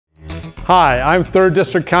Hi, I'm 3rd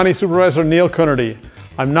District County Supervisor Neil Coonerty.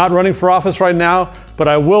 I'm not running for office right now, but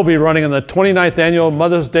I will be running in the 29th Annual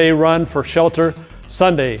Mother's Day Run for Shelter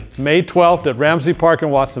Sunday, May 12th at Ramsey Park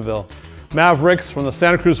in Watsonville. Mavericks from the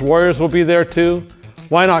Santa Cruz Warriors will be there too.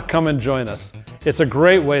 Why not come and join us? It's a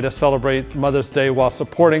great way to celebrate Mother's Day while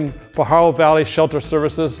supporting Pajaro Valley Shelter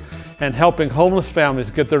Services and helping homeless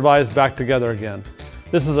families get their lives back together again.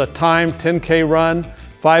 This is a timed 10K run,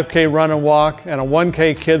 5K run and walk, and a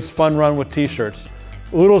 1K kids fun run with t-shirts.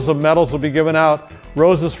 Oodles of medals will be given out,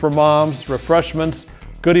 roses for moms, refreshments,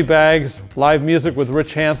 goodie bags, live music with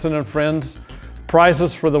Rich Hansen and friends,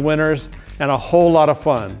 prizes for the winners, and a whole lot of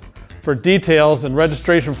fun. For details and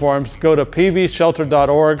registration forms, go to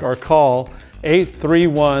pvshelter.org or call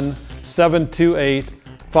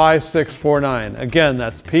 831-728-5649. Again,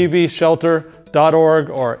 that's pvshelter.org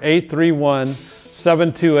or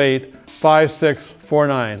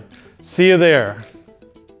 831-728-5649. See you there.